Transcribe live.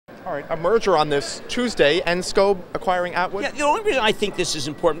All right, a merger on this Tuesday, Ensco acquiring Atwood? Yeah, the only reason I think this is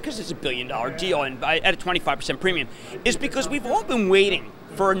important, because it's a $1 billion deal and at a 25% premium, is because we've all been waiting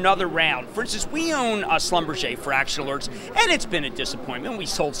for another round. For instance, we own Schlumberger for action alerts, and it's been a disappointment. We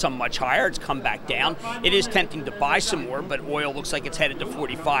sold some much higher. It's come back down. It is tempting to buy some more, but oil looks like it's headed to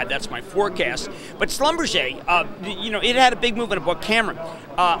 45. That's my forecast. But Schlumberger, it had a big move in about Cramer.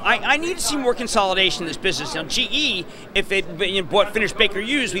 I need to see more consolidation in this business. Now, GE, if it bought finished Baker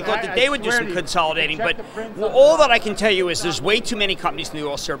Hughes, we thought that they would do some consolidating. But all that I can tell you is there's way too many companies in the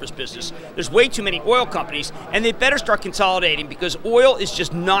oil service business. There's way too many oil companies, and they better start consolidating because oil is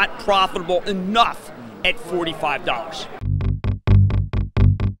just not profitable enough at $45.